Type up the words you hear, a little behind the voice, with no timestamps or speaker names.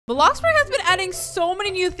Bloxburg has been adding so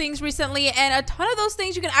many new things recently, and a ton of those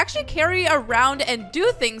things you can actually carry around and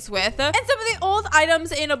do things with. And some of the old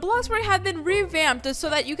items in Bloxburg have been revamped so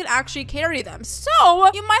that you can actually carry them. So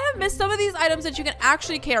you might have missed some of these items that you can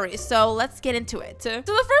actually carry. So let's get into it. So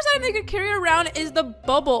the first item you can carry around is the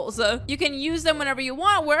bubbles. You can use them whenever you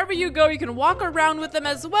want. Wherever you go, you can walk around with them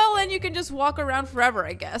as well, and you can just walk around forever,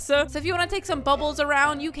 I guess. So if you want to take some bubbles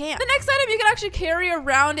around, you can. The next item you can actually carry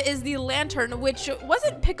around is the lantern, which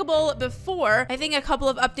wasn't pickable before. I think a couple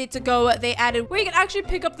of updates ago they added where you can actually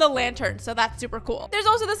pick up the lantern, so that's super cool. There's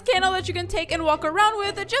also this candle that you can take and walk around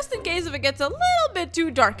with just in case if it gets a little bit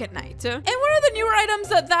too dark at night. And one of the newer items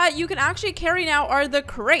that you can actually carry now are the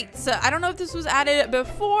crates. I don't know if this was added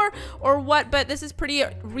before or what, but this is pretty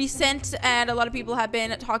recent and a lot of people have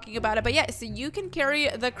been talking about it. But yeah, so you can carry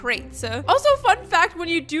the crates. Also, fun fact, when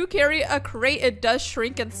you do carry a crate, it does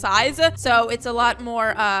shrink in size, so it's a lot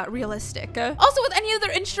more realistic. Also, with any other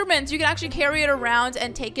instruments, you can actually carry it around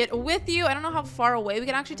and take it with you. I don't know how far away we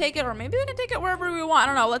can actually take it, or maybe we can take it wherever we want. I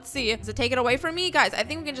don't know. Let's see. Does it take it away from me? Guys, I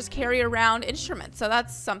think we can just carry around instruments. So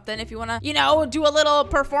that's something if you want to, you know, do a little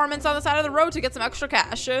performance on the side of the road to get some extra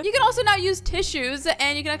cash. You can also now use tissues,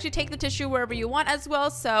 and you can actually take the tissue wherever you want as well.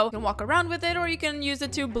 So you can walk around with it, or you can use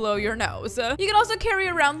it to blow your nose. You can also carry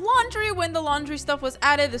around laundry when the laundry stuff was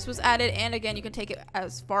added. This was added, and again, you can take it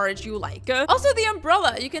as far as you like. Also, the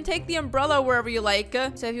umbrella. You can take the umbrella wherever you like.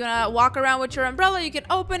 So if you want to walk around with your umbrella, you can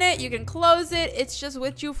open it, you can close it. It's just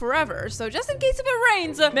with you forever. So just in case if it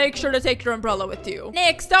rains, make sure to take your umbrella with you.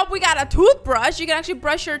 Next up, we got a toothbrush. You can actually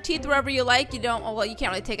brush your teeth wherever you like. You don't, well, you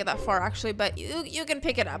can't really take it that far actually, but you can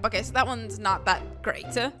pick it up. Okay, so that one's not that great.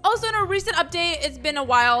 Also, in a recent update, it's been a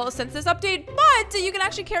while since this update, but you can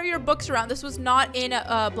actually carry your books around. This was not in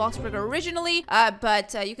Bloxburg originally,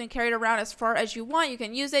 but you can carry it around as far as you want. You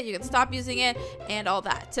can use it, you can stop using it, and all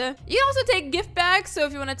that. You can also take gift bags. So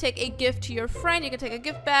if you want to take a gift to your friend, you can take a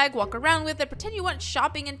gift bag, walk around with it, pretend you went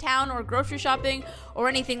shopping in town or grocery shopping or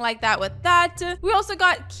anything like that with that. We also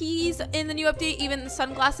got keys in the new update, even the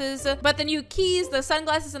sunglasses. But the new keys, the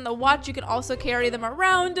sunglasses, and the watch, you can also carry them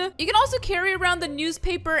around. You can also carry around the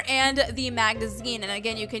newspaper and the magazine. And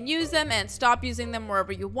again, you can use them and stop using them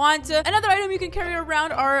wherever you want. Another item you can carry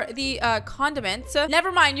around are the condiments.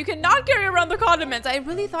 Never mind, you cannot carry around the condiments. I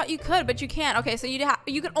really thought you could, but you can't. Okay, so you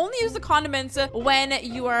can only use the condiments when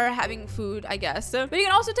you are having food, I guess. But you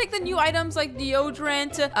can also take the new items like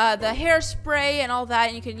deodorant, the hairspray, and all that,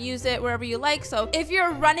 and you can use it wherever you like. So if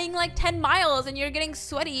you're running like 10 miles and you're getting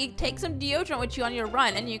sweaty, take some deodorant with you on your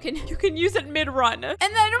run, and you can use it mid-run. And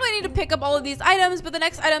then I don't really need to pick up all of these items, but the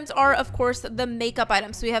next items are, of course, the makeup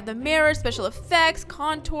items. So we have the mirror, special effects,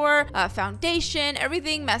 contour, foundation,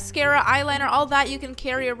 everything, mascara, eyeliner, all that you can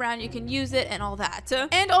carry around. You can use it and all that.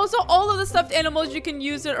 And also all of the stuffed animals, you can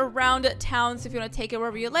use it around town. So if you want to take it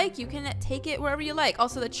wherever you like, you can take it wherever you like.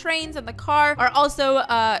 Also, the trains and the car are also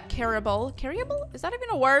carryable. Carryable? Is that even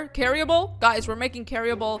a word? Carryable? Guys, we're making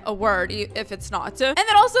carryable a word if it's not. And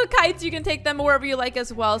then also kites, you can take them wherever you like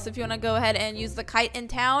as well. So if you want to go ahead and use the kite in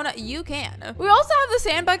town, you can. We also have the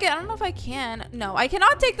sand bucket. I don't know if I can. No, I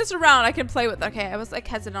cannot take this around. I can play with it. Okay, I was like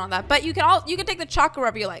hesitant on that. But you can take the chalk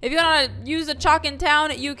wherever you like. If you want to use the chalk in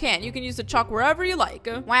town, you can. You can use the chalk wherever you like.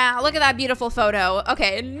 Wow, look at that beautiful photo.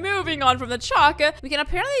 Okay, and moving on from the chalk, we can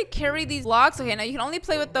apparently carry these blocks. Okay, now you can only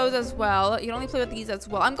play with those as well. You can only play with these as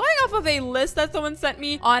well. I'm going off of a list that someone sent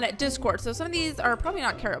me on Discord, so some of these are probably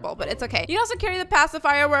not carryable, but it's okay. You can also carry the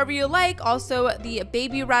pacifier wherever you like. Also, the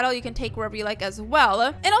baby rattle you can take wherever you like as well.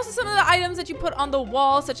 And also some of the items that you put on the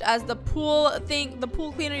wall, such as the pool thing, the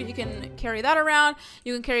pool cleaner, you can carry that around.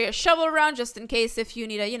 You can carry a shovel around just in case if you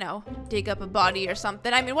need to, you know, dig up a body or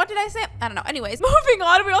something. I mean, what did I say? I don't know. Anyways, moving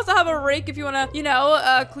on, we also have a rake if you want to, you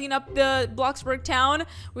know, clean up the Bloxburg town.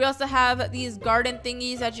 We also have these garden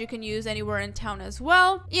thingies that you can use anywhere in town as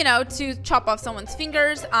well, you know, to chop off someone's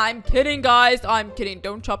fingers. I'm kidding, guys. I'm kidding.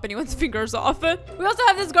 Don't chop anyone's fingers off. We also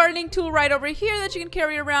have this gardening tool right over here that you can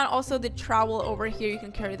carry around. Also, the trowel over here, you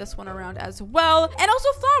can carry this one around as well. And also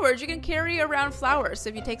flowers. You can carry around flowers. So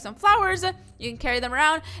if you take some flowers, you can carry them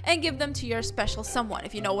around and give them to your special someone,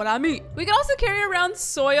 if you know what I mean. We can also carry around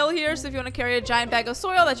soil here. So if you want to carry a giant bag of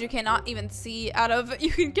soil that you cannot even see out of,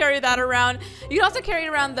 you can carry that around. You can also carry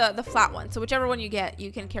around the flat one. So whichever one you get,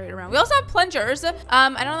 you can carry it around. We also have plungers. I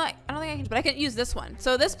don't think I can, but I can use this one.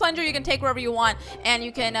 So this plunger you can take wherever you want, and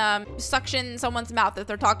you can suction someone's mouth if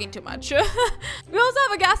they're talking too much. We also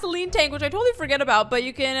have a gasoline tank, which I totally forget about, but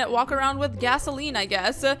you can walk around with gasoline, I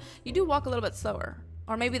guess. You do walk a little bit slower.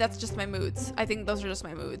 Or maybe that's just my moods. I think those are just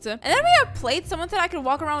my moods. And then we have plates. Someone said I could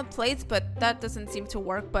walk around with plates, but that doesn't seem to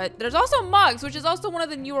work. But there's also mugs, which is also one of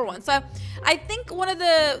the newer ones. So I think one of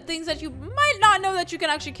the things that you might not know that you can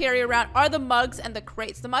actually carry around are the mugs and the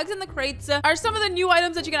crates. The mugs and the crates are some of the new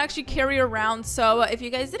items that you can actually carry around. So if you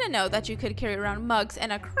guys didn't know that you could carry around mugs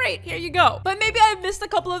and a crate, here you go. But maybe I missed a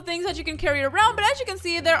couple of things that you can carry around. But as you can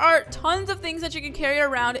see, there are tons of things that you can carry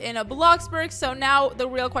around in a Bloxburg. So now the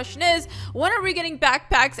real question is, when are we getting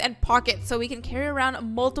backpacks and pockets so we can carry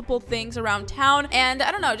around multiple things around town? And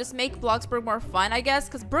I don't know, just make Bloxburg more fun, I guess,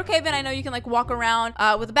 because Brookhaven, I know you can like walk around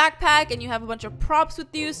with a backpack and you have a bunch of props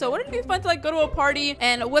with you. So wouldn't it be fun to like go to a party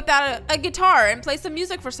and whip out a guitar and play some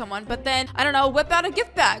music for someone, but then I don't know, whip out a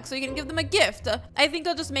gift bag so you can give them a gift? I think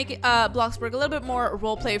it'll just make Bloxburg a little bit more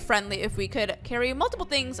roleplay friendly if we could carry multiple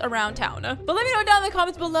things around town. But let me know down in the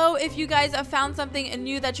comments below if you guys have found something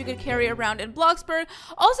new that you could carry around in Bloxburg.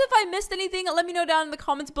 Also, if I missed anything, let me know down in the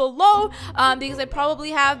comments below, because I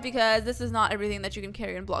probably have, because this is not everything that you can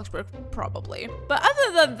carry in Bloxburg, probably. But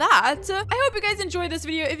other than that, I hope you guys enjoyed this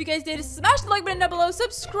video. If you guys did, smash the like button down below,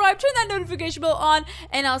 subscribe, turn that notification bell on,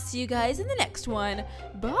 and I'll see you guys in the next one.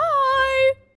 Bye!